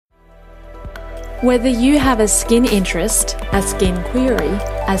Whether you have a skin interest, a skin query,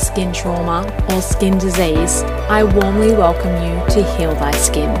 a skin trauma, or skin disease, I warmly welcome you to Heal Thy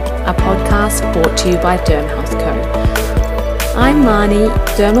Skin, a podcast brought to you by Derm Health Co. I'm Marnie,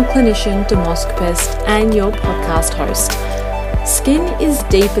 dermal clinician, dermoscopist, and your podcast host. Skin is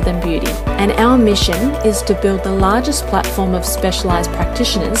deeper than beauty, and our mission is to build the largest platform of specialised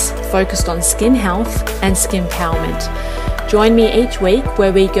practitioners focused on skin health and skin empowerment. Join me each week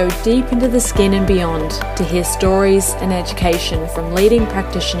where we go deep into the skin and beyond to hear stories and education from leading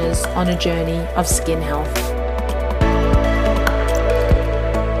practitioners on a journey of skin health.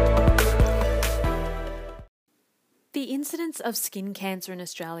 The incidence of skin cancer in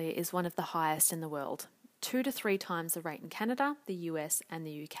Australia is one of the highest in the world, 2 to 3 times the rate in Canada, the US and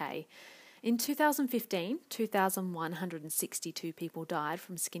the UK. In 2015, 2,162 people died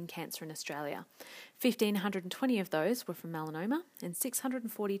from skin cancer in Australia. 1,520 of those were from melanoma and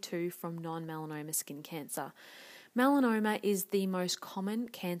 642 from non-melanoma skin cancer. Melanoma is the most common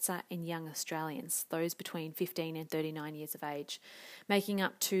cancer in young Australians, those between 15 and 39 years of age, making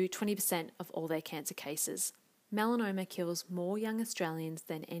up to 20% of all their cancer cases. Melanoma kills more young Australians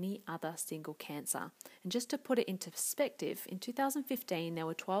than any other single cancer. And just to put it into perspective, in 2015 there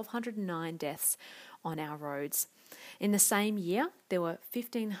were 1,209 deaths on our roads. In the same year, there were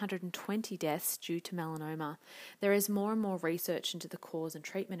 1,520 deaths due to melanoma. There is more and more research into the cause and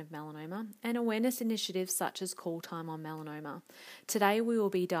treatment of melanoma and awareness initiatives such as Call Time on Melanoma. Today we will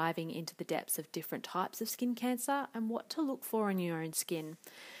be diving into the depths of different types of skin cancer and what to look for in your own skin.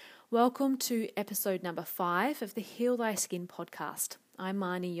 Welcome to episode number 5 of the Heal Thy Skin podcast. I'm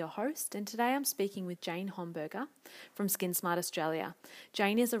Marnie, your host, and today I'm speaking with Jane Homburger from Skin Smart Australia.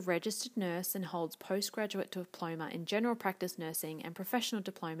 Jane is a registered nurse and holds postgraduate diploma in general practice nursing and professional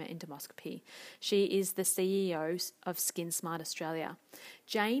diploma in dermoscopy. She is the CEO of Skin Smart Australia.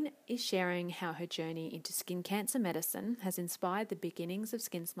 Jane is sharing how her journey into skin cancer medicine has inspired the beginnings of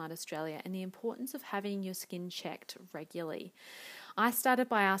Skin Smart Australia and the importance of having your skin checked regularly. I started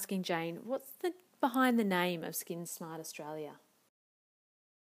by asking Jane, what's behind the name of Skin Smart Australia?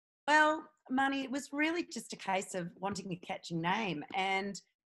 Well, Marnie, it was really just a case of wanting a catchy name and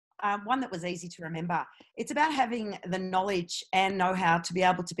one that was easy to remember. It's about having the knowledge and know-how to be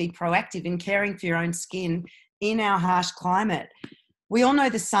able to be proactive in caring for your own skin in our harsh climate. We all know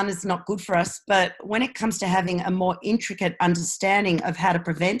the sun is not good for us, but when it comes to having a more intricate understanding of how to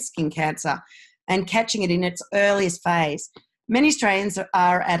prevent skin cancer and catching it in its earliest phase, many Australians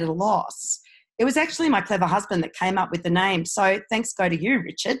are at a loss. It was actually my clever husband that came up with the name. So thanks go to you,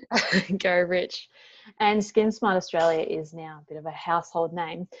 Richard. Go, Rich. And Skin Smart Australia is now a bit of a household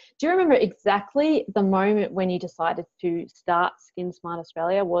name. Do you remember exactly the moment when you decided to start Skin Smart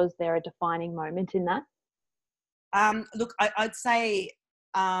Australia? Was there a defining moment in that? Look, I'd say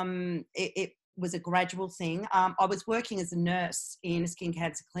it was a gradual thing. I was working as a nurse in a skin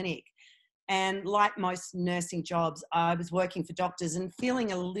cancer clinic. And like most nursing jobs, I was working for doctors and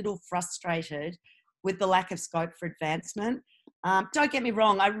feeling a little frustrated with the lack of scope for advancement. Don't get me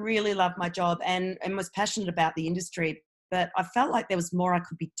wrong, I really loved my job and was passionate about the industry, but I felt like there was more I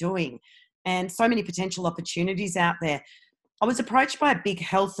could be doing and so many potential opportunities out there. I was approached by a big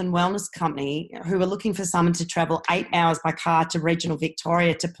health and wellness company who were looking for someone to travel 8 hours by car to regional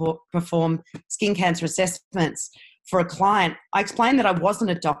Victoria to perform skin cancer assessments for a client. I explained that I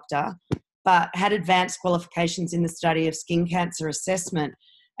wasn't a doctor, but had advanced qualifications in the study of skin cancer assessment,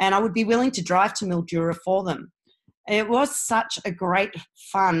 and I would be willing to drive to Mildura for them. It was such a great,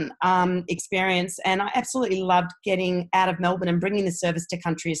 fun experience, and I absolutely loved getting out of Melbourne and bringing the service to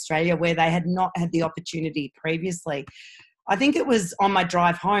country Australia where they had not had the opportunity previously. I think it was on my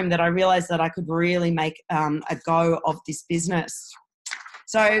drive home that I realised that I could really make a go of this business.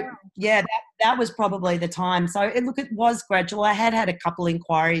 So, yeah, that was probably the time. So, it was gradual. I had a couple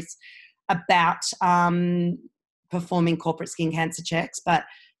inquiries about performing corporate skin cancer checks, but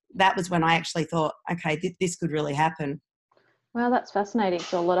that was when I actually thought, okay, this could really happen. Well, that's fascinating.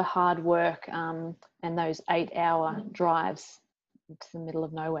 So a lot of hard work and those 8-hour drives to the middle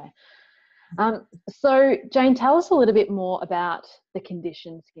of nowhere. So Jane, tell us a little bit more about the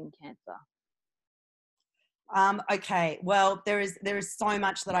condition skin cancer. Okay, well, there is so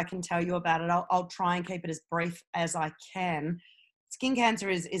much that I can tell you about it. I'll try and keep it as brief as I can. Skin cancer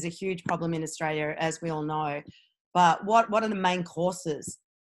is a huge problem in Australia, as we all know. But what are the main causes?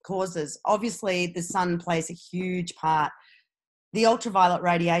 Obviously, the sun plays a huge part. The ultraviolet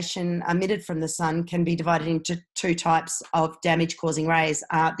radiation emitted from the sun can be divided into 2 types of damage-causing rays,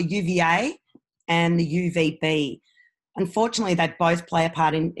 the UVA and the UVB. Unfortunately, they both play a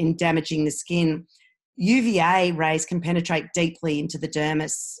part in damaging the skin. UVA rays can penetrate deeply into the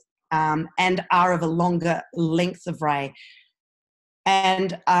dermis, and are of a longer length of ray,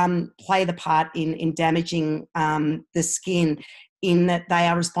 and play the part in damaging the skin, in that they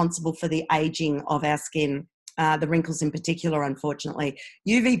are responsible for the aging of our skin, the wrinkles in particular, unfortunately.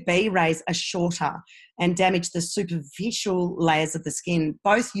 UVB rays are shorter and damage the superficial layers of the skin.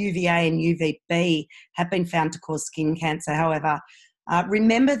 Both UVA and UVB have been found to cause skin cancer. However,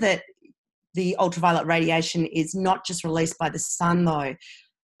 remember that the ultraviolet radiation is not just released by the sun, though.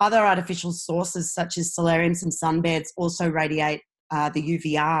 Other artificial sources such as solariums and sunbeds also radiate the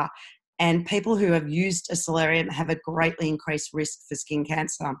UVR, and people who have used a solarium have a greatly increased risk for skin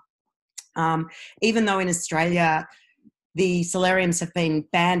cancer. Even though in Australia the solariums have been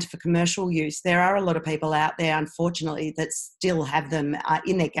banned for commercial use, there are a lot of people out there, unfortunately, that still have them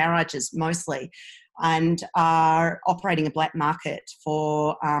in their garages mostly, and are operating a black market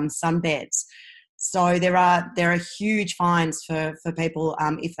for sunbeds. So there are huge fines for people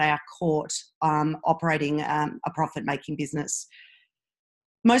if they are caught operating a profit-making business.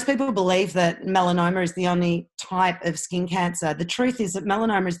 Most people believe that melanoma is the only type of skin cancer. The truth is that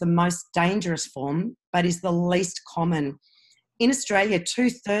melanoma is the most dangerous form, but is the least common. In Australia,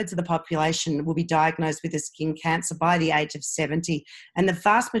 2/3 of the population will be diagnosed with a skin cancer by the age of 70, and the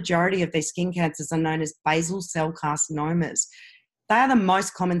vast majority of these skin cancers are known as basal cell carcinomas. They are the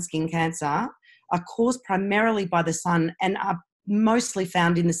most common skin cancer, are caused primarily by the sun, and are mostly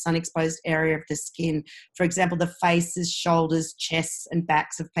found in the sun-exposed area of the skin. For example, the faces, shoulders, chests and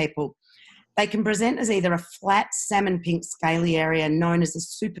backs of people. They can present as either a flat salmon pink scaly area known as a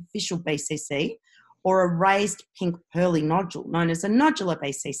superficial BCC, or a raised pink pearly nodule known as a nodular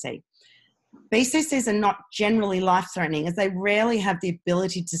BCC. BCCs are not generally life-threatening, as they rarely have the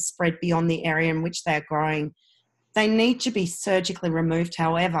ability to spread beyond the area in which they are growing. They need to be surgically removed,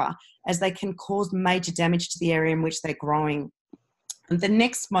 however, as they can cause major damage to the area in which they're growing. And the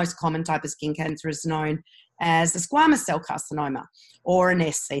next most common type of skin cancer is known as the squamous cell carcinoma, or an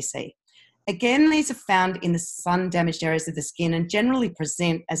SCC. Again, these are found in the sun-damaged areas of the skin and generally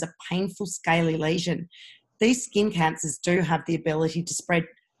present as a painful scaly lesion. These skin cancers do have the ability to spread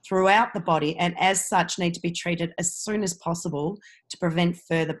throughout the body, and as such need to be treated as soon as possible to prevent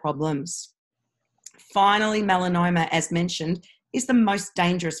further problems. Finally, melanoma, as mentioned, is the most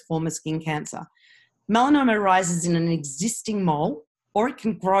dangerous form of skin cancer. Melanoma arises in an existing mole, or it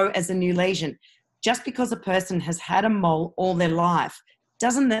can grow as a new lesion. Just because a person has had a mole all their life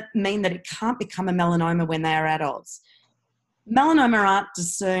doesn't mean that it can't become a melanoma when they are adults. Melanoma aren't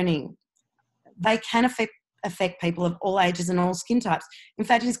discerning. They can affect people of all ages and all skin types. In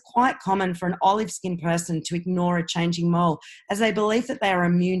fact, it is quite common for an olive-skinned person to ignore a changing mole, as they believe that they are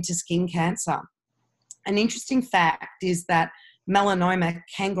immune to skin cancer. An interesting fact is that melanoma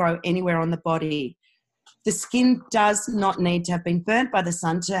can grow anywhere on the body. The skin does not need to have been burnt by the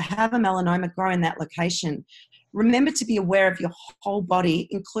sun to have a melanoma grow in that location. Remember to be aware of your whole body,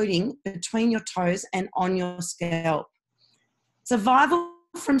 including between your toes and on your scalp. Survival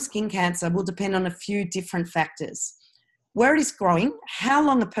from skin cancer will depend on a few different factors: where it is growing, how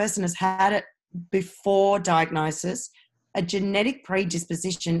long a person has had it before diagnosis, a genetic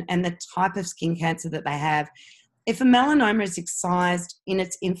predisposition, and the type of skin cancer that they have. If a melanoma is excised in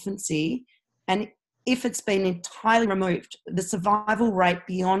its infancy, and if it's been entirely removed, the survival rate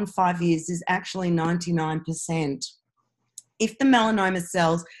beyond 5 years is actually 99%. If the melanoma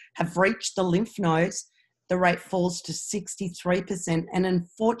cells have reached the lymph nodes, the rate falls to 63%. And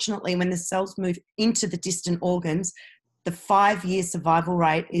unfortunately, when the cells move into the distant organs, the 5-year survival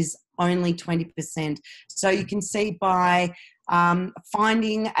rate is only 20%. So you can see by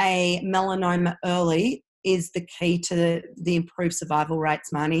finding a melanoma early is the key to the improved survival rates,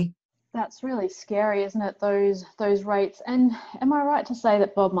 Marnie. That's really scary, isn't it, those rates? And am I right to say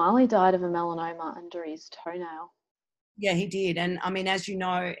that Bob Marley died of a melanoma under his toenail? Yeah, he did. And I mean, as you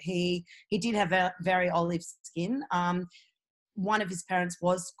know, he did have a very olive skin. One of his parents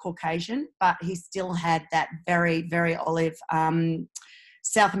was Caucasian, but he still had that very, very olive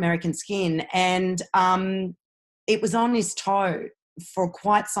South American skin. And it was on his toe for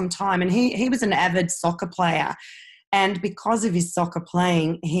quite some time. And he was an avid soccer player. And because of his soccer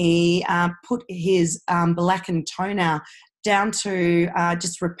playing, he put his blackened toenail down to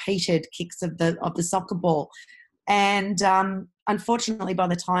just repeated kicks of the soccer ball. And unfortunately, by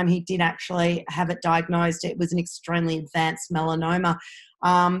the time he did actually have it diagnosed, it was an extremely advanced melanoma.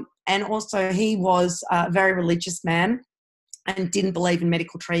 And also he was a very religious man and didn't believe in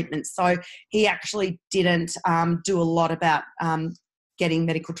medical treatment. So he actually didn't do a lot about getting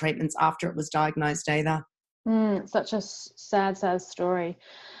medical treatments after it was diagnosed either. Such a sad story.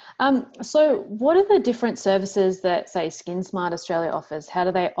 So what are the different services that, say, Skin Smart Australia offers? How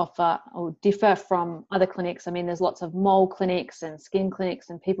do they offer or differ from other clinics? I mean, there's lots of mole clinics and skin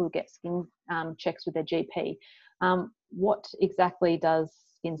clinics and people get skin checks with their GP. What exactly does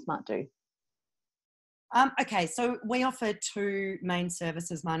Skin Smart do? Okay, so we offer two main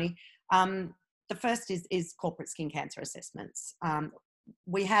services, Marnie. The first is corporate skin cancer assessments.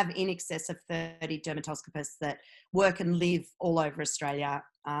 We have in excess of 30 dermatoscopists that work and live all over Australia.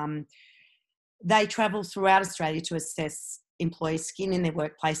 They travel throughout Australia to assess employees' skin in their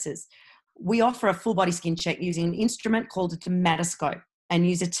workplaces. We offer a full body skin check using an instrument called a dermatoscope and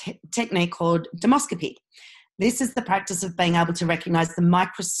use a technique called dermoscopy. This is the practice of being able to recognise the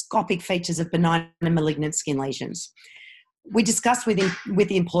microscopic features of benign and malignant skin lesions. We discussed with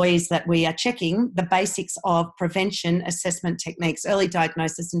the employees that we are checking the basics of prevention, assessment techniques, early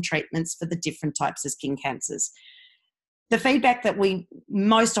diagnosis and treatments for the different types of skin cancers. The feedback that we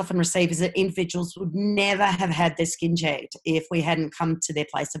most often receive is that individuals would never have had their skin checked if we hadn't come to their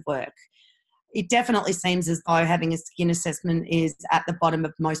place of work. It definitely seems as though having a skin assessment is at the bottom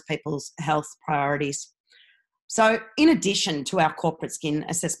of most people's health priorities. So in addition to our corporate skin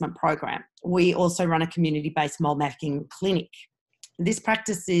assessment program, we also run a community-based mole mapping clinic. This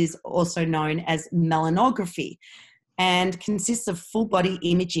practice is also known as melanography and consists of full body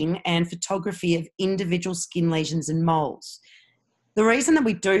imaging and photography of individual skin lesions and moles. The reason that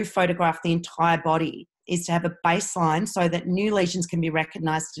we do photograph the entire body is to have a baseline so that new lesions can be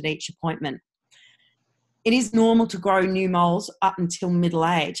recognised at each appointment. It is normal to grow new moles up until middle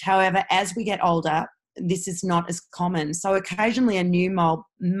age. However, as we get older, this is not as common. So occasionally a new mole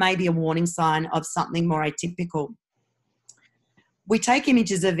may be a warning sign of something more atypical. We take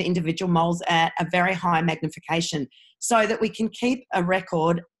images of individual moles at a very high magnification so that we can keep a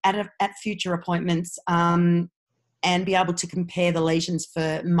record at future appointments and be able to compare the lesions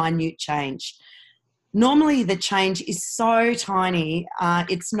for minute change. Normally the change is so tiny,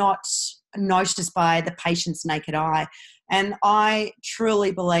 it's not noticed by the patient's naked eye. And I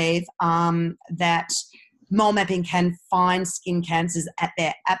truly believe that mole mapping can find skin cancers at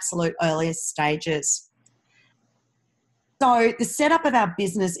their absolute earliest stages. So the setup of our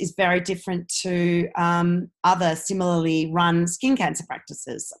business is very different to other similarly run skin cancer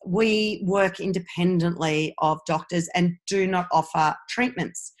practices. We work independently of doctors and do not offer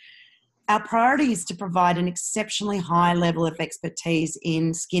treatments. Our priority is to provide an exceptionally high level of expertise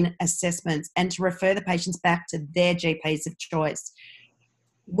in skin assessments and to refer the patients back to their GPs of choice.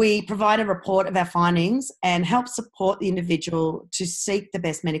 We provide a report of our findings and help support the individual to seek the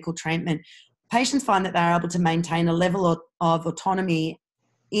best medical treatment. Patients find that they're able to maintain a level of autonomy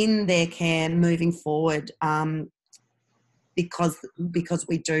in their care moving forward because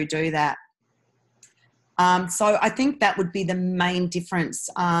we do that. So I think that would be the main difference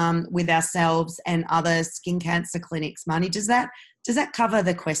with ourselves and other skin cancer clinics. Marnie, does that cover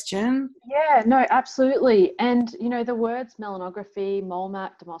the question? Yeah, no, absolutely. And, you know, the words melanography, mole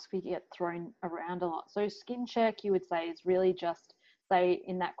map, dermoscopy get thrown around a lot. So skin check, you would say, is really just, say,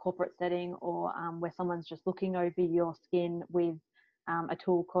 in that corporate setting or where someone's just looking over your skin with a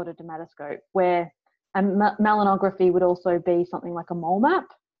tool called a dermatoscope, where a melanography would also be something like a mole map.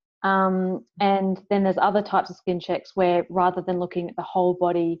 And then there's other types of skin checks where rather than looking at the whole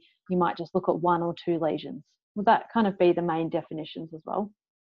body, you might just look at one or two lesions. Would that kind of be the main definitions as well?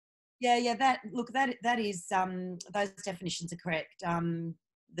 Yeah. That is those definitions are correct.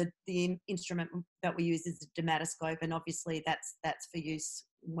 The instrument that we use is a dermatoscope, and obviously that's for use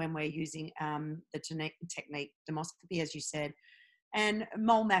when we're using the technique dermoscopy, as you said, and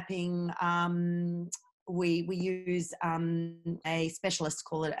mole mapping. We use a specialist,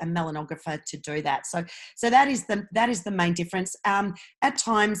 call it a melanographer, to do that. So that is the main difference. At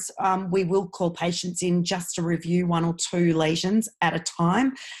times we will call patients in just to review one or two lesions at a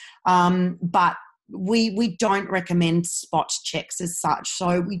time, but we don't recommend spot checks as such.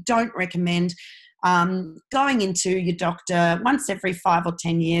 So we don't recommend going into your doctor once every 5 or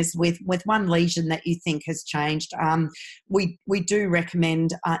 10 years with one lesion that you think has changed. We do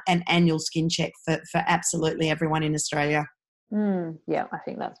recommend an annual skin check for absolutely everyone in Australia. Yeah, I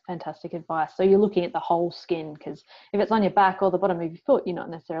think that's fantastic advice. So you're looking at the whole skin, because if it's on your back or the bottom of your foot, you're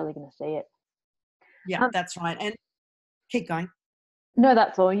not necessarily going to see it. Yeah, that's right. And keep going. No,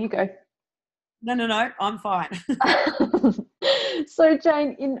 that's all. You go. No, I'm fine. So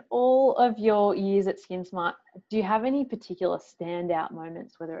Jane, in all of your years at Skin Smart, do you have any particular standout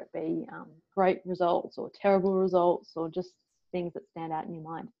moments, whether it be great results or terrible results or just things that stand out in your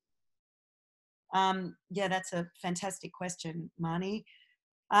mind? Yeah, that's a fantastic question, Marnie.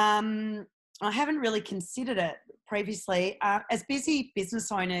 I haven't really considered it previously. As busy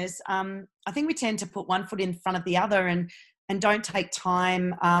business owners, I think we tend to put one foot in front of the other and don't take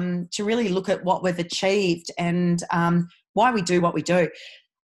time to really look at what we've achieved and why we do what we do.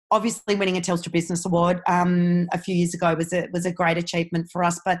 Obviously, winning a Telstra Business Award a few years ago was a great achievement for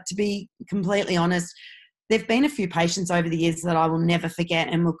us. But to be completely honest, there've been a few patients over the years that I will never forget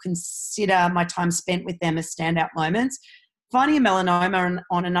and will consider my time spent with them as standout moments. Finding a melanoma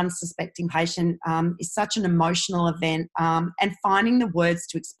on an unsuspecting patient is such an emotional event, and finding the words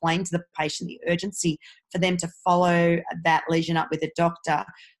to explain to the patient the urgency for them to follow that lesion up with a doctor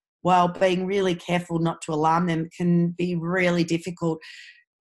while being really careful not to alarm them can be really difficult.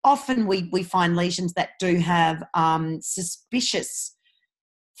 Often we find lesions that do have suspicious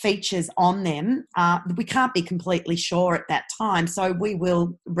features on them. We can't be completely sure at that time, so we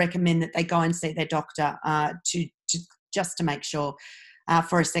will recommend that they go and see their doctor just to make sure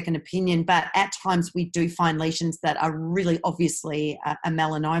for a second opinion. But at times we do find lesions that are really obviously a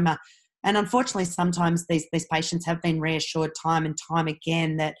melanoma. And unfortunately, sometimes these patients have been reassured time and time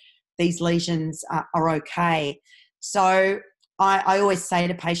again that these lesions are okay. So I always say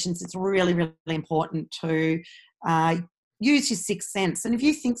to patients, it's really, really important to use your sixth sense. And if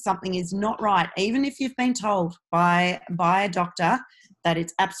you think something is not right, even if you've been told by a doctor that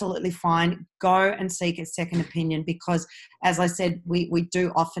it's absolutely fine, go and seek a second opinion, because, as I said, we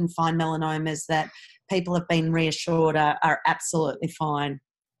do often find melanomas that people have been reassured are absolutely fine.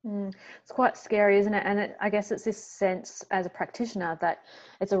 It's quite scary, isn't it? And I guess it's this sense as a practitioner that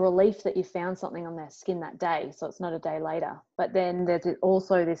it's a relief that you found something on their skin that day, so it's not a day later. But then there's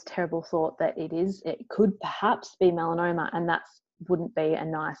also this terrible thought that it could perhaps be melanoma, and that wouldn't be a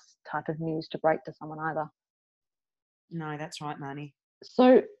nice type of news to break to someone either. No, that's right, Marnie.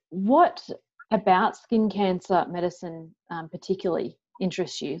 So what about skin cancer medicine particularly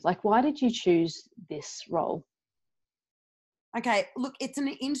interests you? Like, why did you choose this role? Okay, look, it's an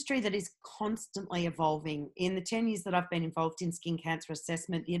industry that is constantly evolving. In the 10 years that I've been involved in skin cancer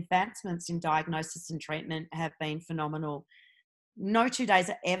assessment, the advancements in diagnosis and treatment have been phenomenal. No 2 days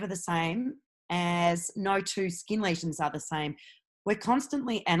are ever the same, as no two skin lesions are the same. We're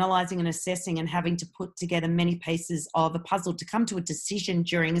constantly analysing and assessing and having to put together many pieces of a puzzle to come to a decision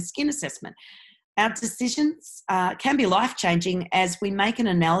during a skin assessment. Our decisions can be life-changing as we make an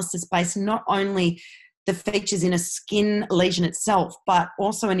analysis based not only the features in a skin lesion itself, but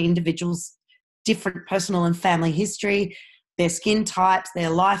also an individual's different personal and family history, their skin types,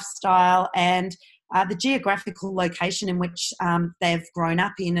 their lifestyle, and the geographical location in which they've grown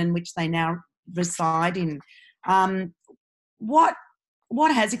up in and which they now reside in. What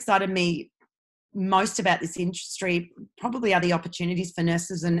has excited me most about this industry probably are the opportunities for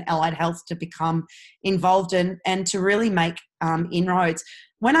nurses and allied health to become involved and to really make inroads.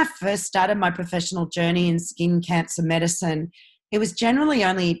 When I first started my professional journey in skin cancer medicine, it was generally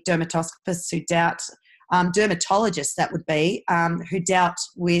only dermatologists who dealt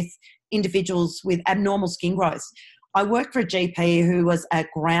with individuals with abnormal skin growth. I worked for a GP who was a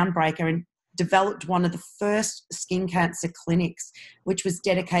groundbreaker and developed one of the first skin cancer clinics, which was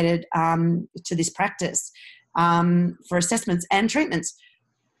dedicated to this practice for assessments and treatments.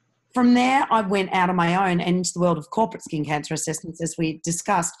 From there, I went out on my own and into the world of corporate skin cancer assessments, as we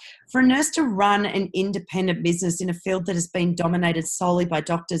discussed. For a nurse to run an independent business in a field that has been dominated solely by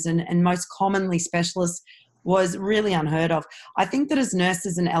doctors and most commonly specialists was really unheard of. I think that as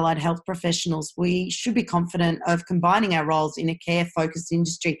nurses and allied health professionals, we should be confident of combining our roles in a care-focused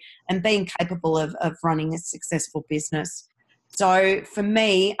industry and being capable of running a successful business. So for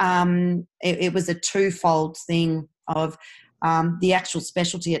me, it was a twofold thing of the actual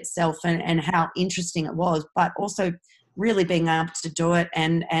specialty itself and how interesting it was, but also really being able to do it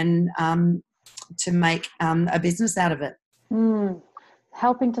and to make a business out of it.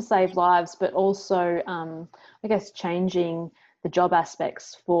 Helping to save lives, but also, I guess, changing the job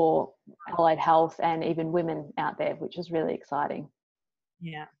aspects for allied health and even women out there, which is really exciting.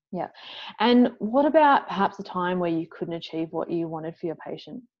 Yeah. Yeah. And what about perhaps a time where you couldn't achieve what you wanted for your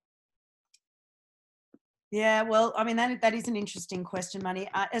patient? Yeah, well, I mean, that is an interesting question, Marnie.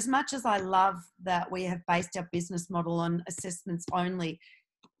 As much as I love that we have based our business model on assessments only,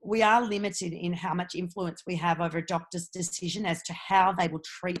 we are limited in how much influence we have over a doctor's decision as to how they will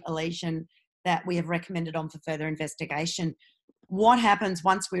treat a lesion that we have recommended on for further investigation. What happens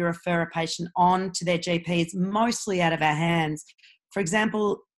once we refer a patient on to their GP is mostly out of our hands. For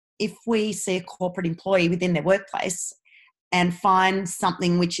example, if we see a corporate employee within their workplace and find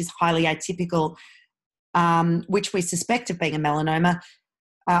something which is highly atypical, which we suspect of being a melanoma,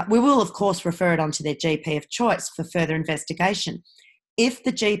 we will, of course, refer it on to their GP of choice for further investigation. If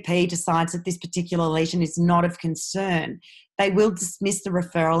the GP decides that this particular lesion is not of concern, they will dismiss the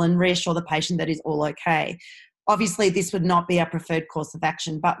referral and reassure the patient that it's all okay. Obviously, this would not be our preferred course of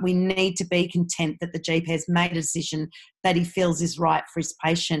action, but we need to be content that the GP has made a decision that he feels is right for his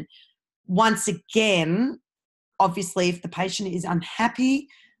patient. Once again, obviously, if the patient is unhappy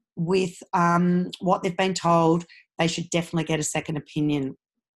with what they've been told, they should definitely get a second opinion.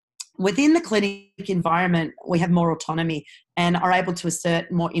 Within the clinic environment, we have more autonomy and are able to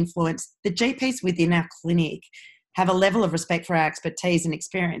assert more influence. The GPs within our clinic have a level of respect for our expertise and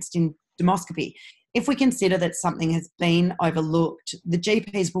experience in dermoscopy. If we consider that something has been overlooked, the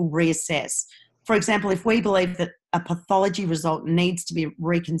GPs will reassess. For example, if we believe that a pathology result needs to be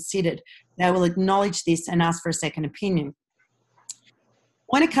reconsidered, they will acknowledge this and ask for a second opinion.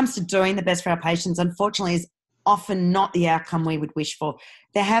 When it comes to doing the best for our patients, unfortunately, is often not the outcome we would wish for.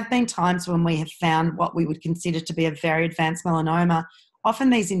 There have been times when we have found what we would consider to be a very advanced melanoma. Often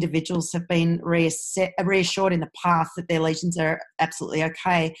these individuals have been reassured in the past that their lesions are absolutely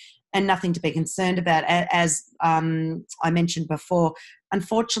okay and nothing to be concerned about. As I mentioned before,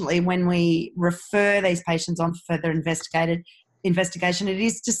 unfortunately, when we refer these patients on for further investigation, it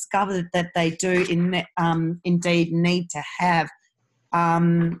is discovered that they do indeed need to have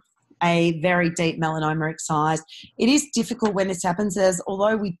a very deep melanoma excised. It is difficult when this happens, as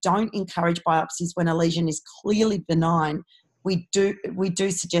although we don't encourage biopsies when a lesion is clearly benign, we do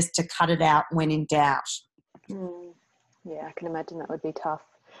suggest to cut it out when in doubt. Yeah, I can imagine that would be tough.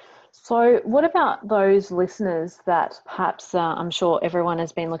 So what about those listeners that perhaps, I'm sure everyone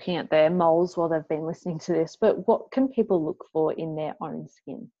has been looking at their moles while they've been listening to this, but what can people look for in their own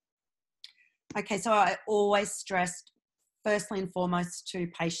skin? Okay, so I always stress, firstly and foremost, to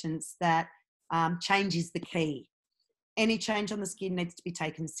patients that change is the key. Any change on the skin needs to be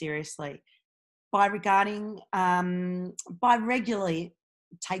taken seriously. By regularly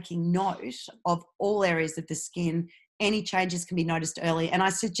taking note of all areas of the skin, any changes can be noticed early. And I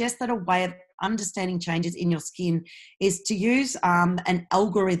suggest that a way of understanding changes in your skin is to use an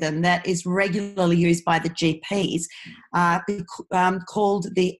algorithm that is regularly used by the GPs called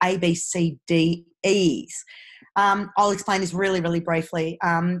the ABCDEs. I'll explain this really, really briefly.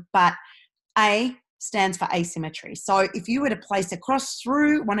 But A stands for asymmetry. So if you were to place a cross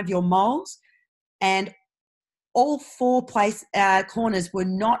through one of your moles and all four corners were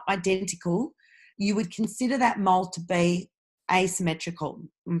not identical, you would consider that mole to be asymmetrical.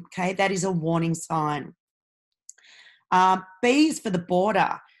 Okay, that is a warning sign. B is for the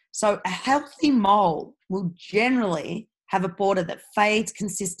border. So a healthy mole will generally have a border that fades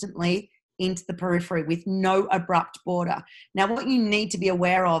consistently into the periphery with no abrupt border. Now, what you need to be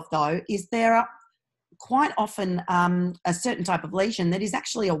aware of, though, is there are quite often a certain type of lesion that is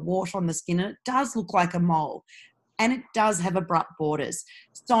actually a wart on the skin, and it does look like a mole, and it does have abrupt borders.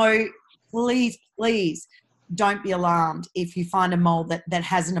 So please don't be alarmed if you find a mole that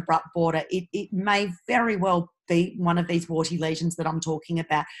has an abrupt border. It may very well be one of these warty lesions that I'm talking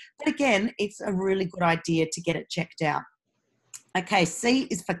about. But again, it's a really good idea to get it checked out. Okay, C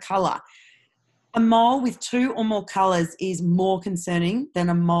is for colour. A mole with two or more colours is more concerning than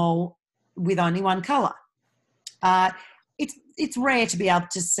a mole with only one colour. It's rare to be able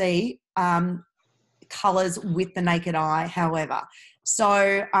to see colours with the naked eye, however.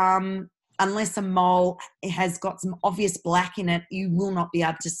 So unless a mole has got some obvious black in it, you will not be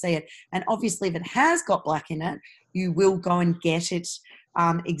able to see it. And obviously, if it has got black in it, you will go and get it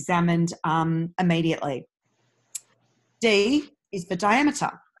examined immediately. D is for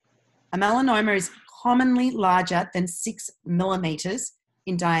diameter. A melanoma is commonly larger than 6 millimetres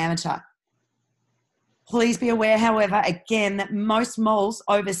in diameter. Please be aware, however, again, that most moles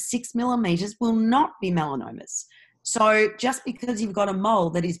over 6 millimetres will not be melanomas. So just because you've got a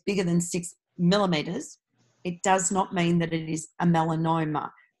mole that is bigger than 6 millimetres, it does not mean that it is a melanoma.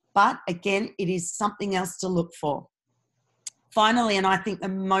 But again, it is something else to look for. Finally, and I think the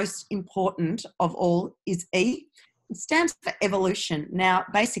most important of all, is E. It stands for evolution. Now,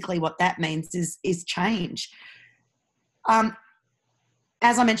 basically what that means is change. As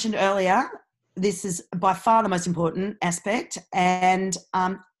I mentioned earlier, this is by far the most important aspect, and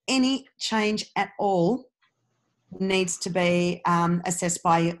any change at all needs to be assessed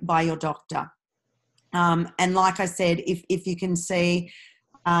by your doctor. And like I said, if you can see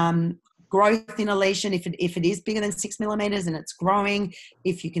growth in a lesion, if it is bigger than 6 millimetres and it's growing,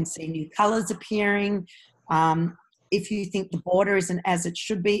 if you can see new colours appearing, if you think the border isn't as it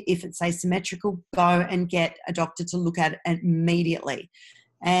should be, if it's asymmetrical, go and get a doctor to look at it immediately.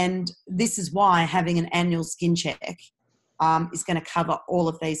 And this is why having an annual skin check is going to cover all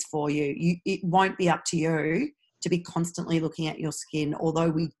of these for you. It won't be up to you to be constantly looking at your skin, although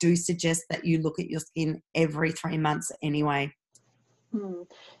we do suggest that you look at your skin every 3 months anyway.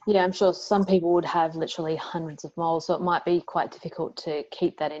 Yeah, I'm sure some people would have literally hundreds of moles, so it might be quite difficult to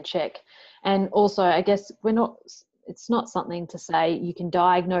keep that in check. And also, I guess it's not something to say you can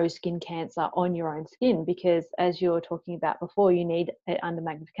diagnose skin cancer on your own skin, because as you were talking about before, you need it under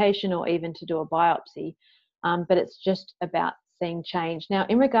magnification or even to do a biopsy. But it's just about seeing change. Now,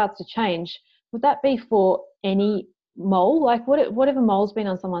 in regards to change, would that be for any mole? Like what if a mole's been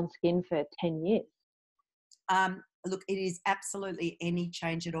on someone's skin for 10 years? Look, it is absolutely any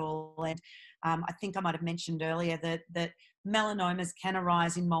change at all. And I think I might have mentioned earlier that melanomas can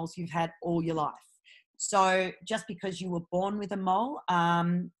arise in moles you've had all your life. So just because you were born with a mole,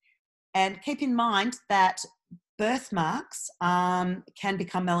 and keep in mind that birthmarks can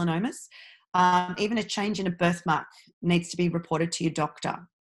become melanomas. Even a change in a birthmark needs to be reported to your doctor.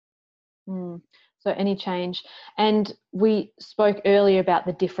 So any change. And we spoke earlier about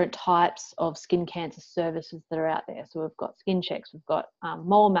the different types of skin cancer services that are out there. So we've got skin checks, we've got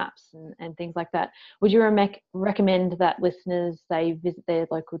mole maps and things like that. Would you recommend that listeners, say, visit their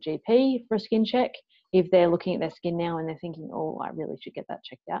local GP for a skin check if they're looking at their skin now and they're thinking, oh, I really should get that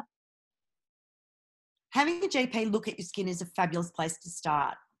checked out? Having a GP look at your skin is a fabulous place to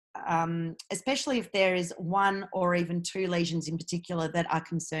start, especially if there is one or even two lesions in particular that are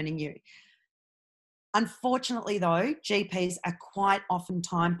concerning you. Unfortunately, though, GPs are quite often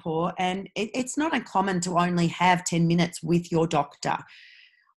time poor, and it's not uncommon to only have 10 minutes with your doctor.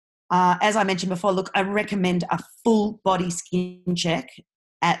 As I mentioned before, look, I recommend a full body skin check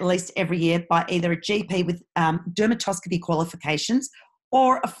at least every year by either a GP with dermatoscopy qualifications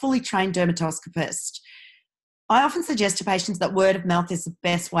or a fully trained dermatoscopist. I often suggest to patients that word of mouth is the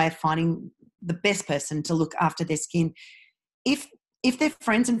best way of finding the best person to look after their skin. If their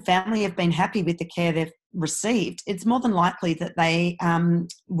friends and family have been happy with the care they've received, it's more than likely that they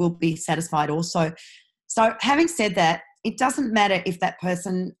will be satisfied also. So having said that, it doesn't matter if that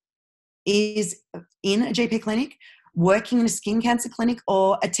person is in a GP clinic, working in a skin cancer clinic,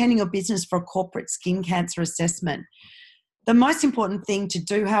 or attending your business for a corporate skin cancer assessment. The most important thing to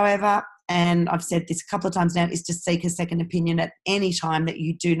do, however, and I've said this a couple of times now, is to seek a second opinion at any time that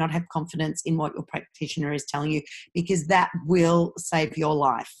you do not have confidence in what your practitioner is telling you, because that will save your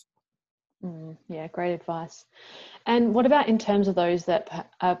life. Yeah, great advice. And what about in terms of those that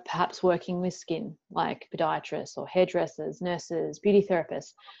are perhaps working with skin, like podiatrists or hairdressers, nurses, beauty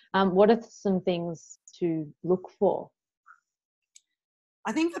therapists? What are some things to look for?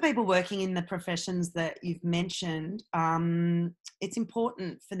 I think for people working in the professions that you've mentioned, it's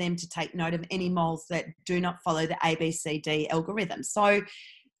important for them to take note of any moles that do not follow the ABCD algorithm. So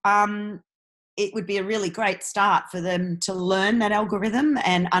it would be a really great start for them to learn that algorithm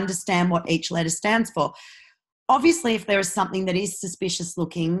and understand what each letter stands for. Obviously, if there is something that is suspicious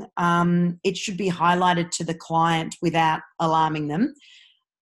looking, it should be highlighted to the client without alarming them.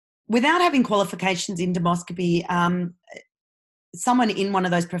 Without having qualifications in dermoscopy, someone in one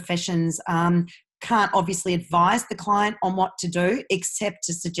of those professions can't obviously advise the client on what to do, except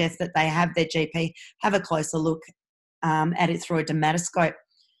to suggest that they have their GP have a closer look at it through a dermatoscope.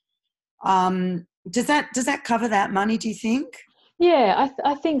 Does that cover that, Money, do you think? Yeah,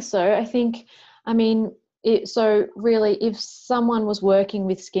 I think so. So really, if someone was working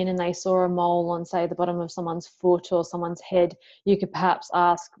with skin and they saw a mole on, say, the bottom of someone's foot or someone's head, you could perhaps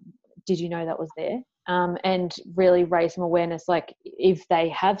ask, did you know that was there? And really raise some awareness, like if they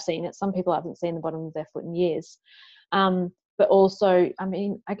have seen it. Some people haven't seen the bottom of their foot in years. But also,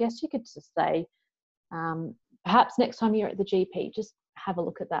 I guess you could just say, perhaps next time you're at the GP, just have a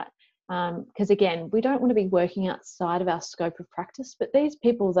look at that. Because again, we don't want to be working outside of our scope of practice, but these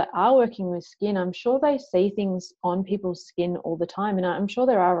people that are working with skin, I'm sure they see things on people's skin all the time. And I'm sure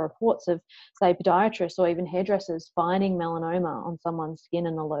there are reports of, say, podiatrists or even hairdressers finding melanoma on someone's skin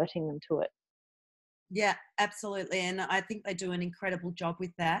and alerting them to it. Yeah, absolutely. And I think they do an incredible job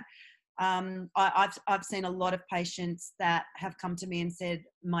with that. I've seen a lot of patients that have come to me and said,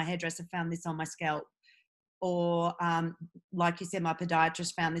 my hairdresser found this on my scalp. Or like you said, my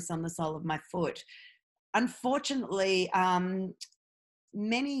podiatrist found this on the sole of my foot. Unfortunately,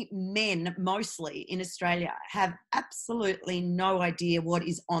 many men, mostly in Australia, have absolutely no idea what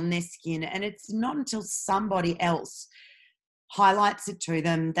is on their skin. And it's not until somebody else highlights it to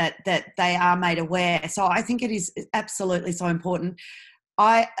them that they are made aware. So I think it is absolutely so important.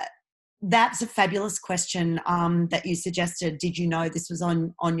 That's a fabulous question that you suggested. Did you know this was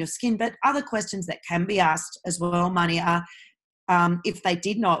on your skin? But other questions that can be asked as well, Money, are if they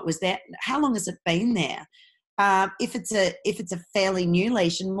did know it was there, how long has it been there? If it's a fairly new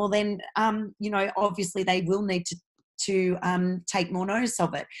lesion, well then obviously they will need to take more notice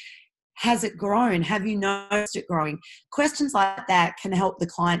of it. Has it grown? Have you noticed it growing? Questions like that can help the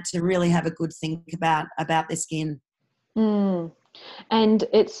client to really have a good think about their skin. Mm. And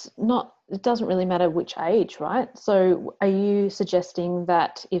it doesn't really matter which age, right? So are you suggesting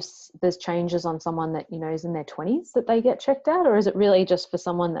that if there's changes on someone that, is in their 20s that they get checked out, or is it really just for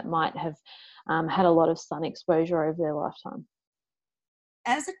someone that might have had a lot of sun exposure over their lifetime?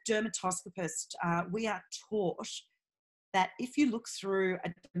 As a dermatoscopist, we are taught that if you look through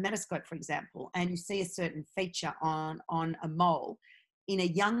a dermatoscope, for example, and you see a certain feature on a mole in a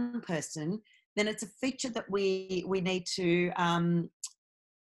young person, then it's a feature that we need to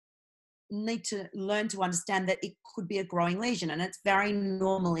learn to understand that it could be a growing lesion, and it's very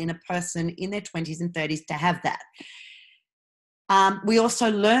normal in a person in their 20s and 30s to have that. We also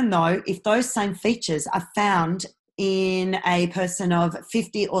learn, though, if those same features are found in a person of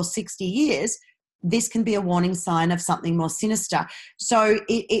 50 or 60 years, this can be a warning sign of something more sinister. So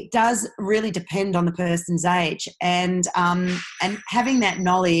it does really depend on the person's age, and having that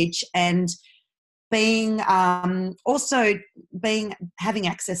knowledge and having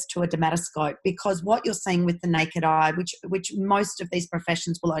access to a dermatoscope, because what you're seeing with the naked eye, which most of these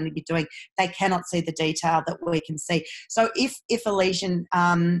professions will only be doing, they cannot see the detail that we can see. So if a lesion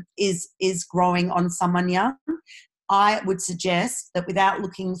is growing on someone young, I would suggest that without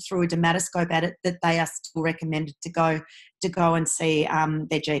looking through a dermatoscope at it, that they are still recommended to go and see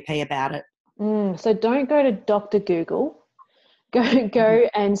their GP about it. So don't go to Dr. Google. Go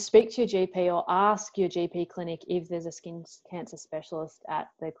and speak to your GP, or ask your GP clinic if there's a skin cancer specialist at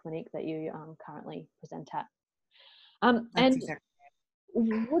the clinic that you currently present at. And exactly.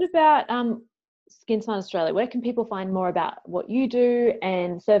 What about Skin Smart Australia? Where can people find more about what you do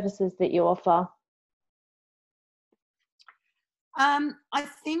and services that you offer? I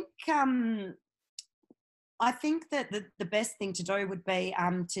think that the best thing to do would be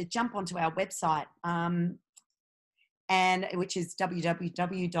to jump onto our website, which is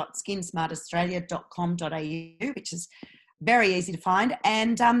www.skinsmartaustralia.com.au, which is very easy to find.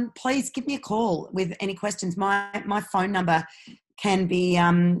 And please give me a call with any questions. My phone number can be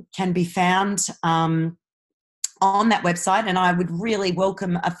found on that website, and I would really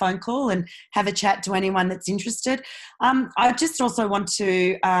welcome a phone call and have a chat to anyone that's interested. I just also want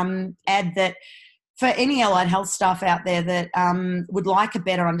to add that for any allied health staff out there that would like a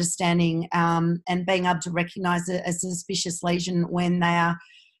better understanding and being able to recognise a suspicious lesion when they are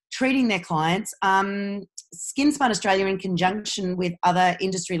treating their clients, Skin Smart Australia, in conjunction with other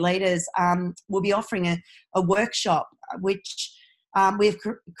industry leaders, will be offering a workshop which we've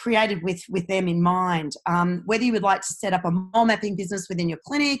created with them in mind. Whether you would like to set up a mole mapping business within your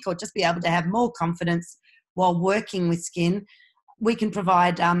clinic, or just be able to have more confidence while working with skin, we can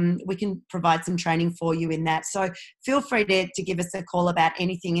provide some training for you in that. So feel free to give us a call about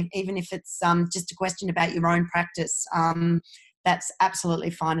anything, even if it's just a question about your own practice. That's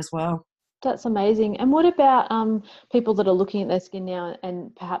absolutely fine as well. That's amazing. And what about people that are looking at their skin now,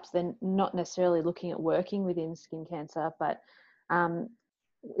 and perhaps they're not necessarily looking at working within skin cancer, but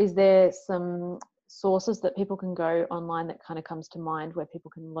is there some sources that people can go online that kind of comes to mind where people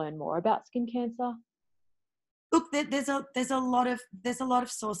can learn more about skin cancer? Look, there's a lot of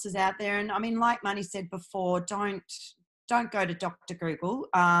sources out there, and I mean, like Marnie said before, don't go to Dr. Google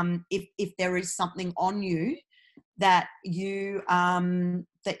if there is something on you that you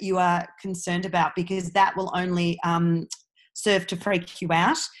are concerned about, because that will only serve to freak you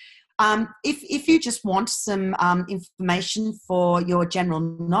out. If you just want some information for your general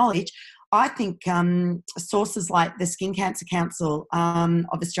knowledge, I think sources like the Skin Cancer Council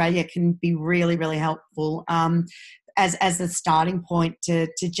of Australia can be really, really helpful as a starting point to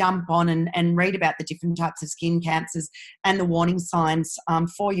jump on and read about the different types of skin cancers and the warning signs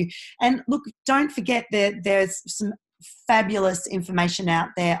for you. And look, don't forget that there's some fabulous information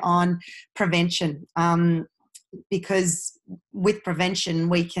out there on prevention. Because with prevention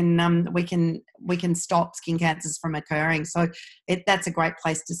we can stop skin cancers from occurring. So that's a great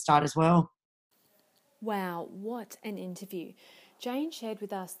place to start as well. Wow, what an interview. Jane shared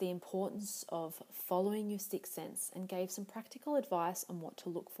with us the importance of following your sixth sense and gave some practical advice on what to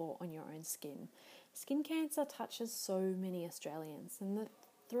look for on your own skin. Skin cancer touches so many Australians, and the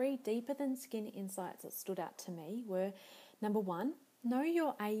 3 deeper than skin insights that stood out to me were: number 1, know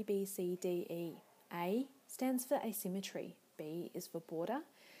your ABCDE. A stands for asymmetry, B is for border,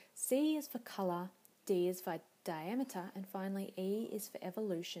 C is for colour, D is for diameter, and finally E is for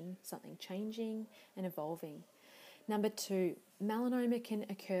evolution, something changing and evolving. Number 2, melanoma can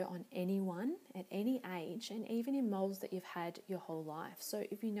occur on anyone at any age and even in moles that you've had your whole life. So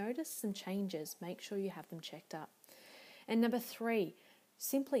if you notice some changes, make sure you have them checked up. And number 3,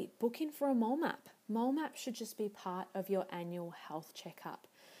 simply book in for a mole map. Mole map should just be part of your annual health checkup.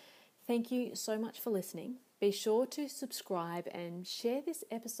 Thank you so much for listening. Be sure to subscribe and share this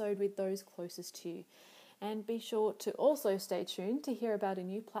episode with those closest to you. And be sure to also stay tuned to hear about a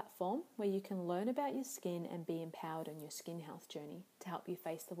new platform where you can learn about your skin and be empowered on your skin health journey to help you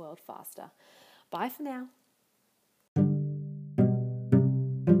face the world faster. Bye for now.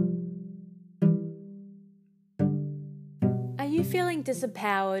 Are you feeling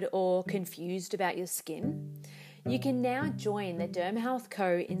disempowered or confused about your skin? You can now join the Derm Health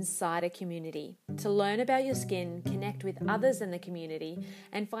Co. Insider community to learn about your skin, connect with others in the community,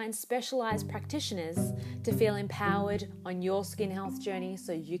 and find specialised practitioners to feel empowered on your skin health journey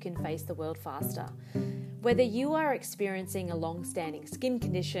so you can face the world faster. Whether you are experiencing a long-standing skin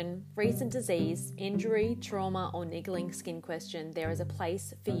condition, recent disease, injury, trauma, or niggling skin question, there is a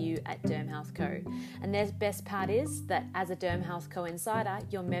place for you at Derm Health Co. And the best part is that as a Derm Health Co. Insider,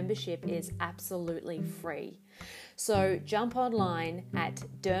 your membership is absolutely free. So jump online at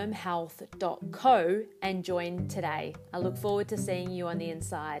dermhealth.co and join today. I look forward to seeing you on the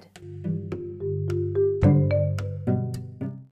inside.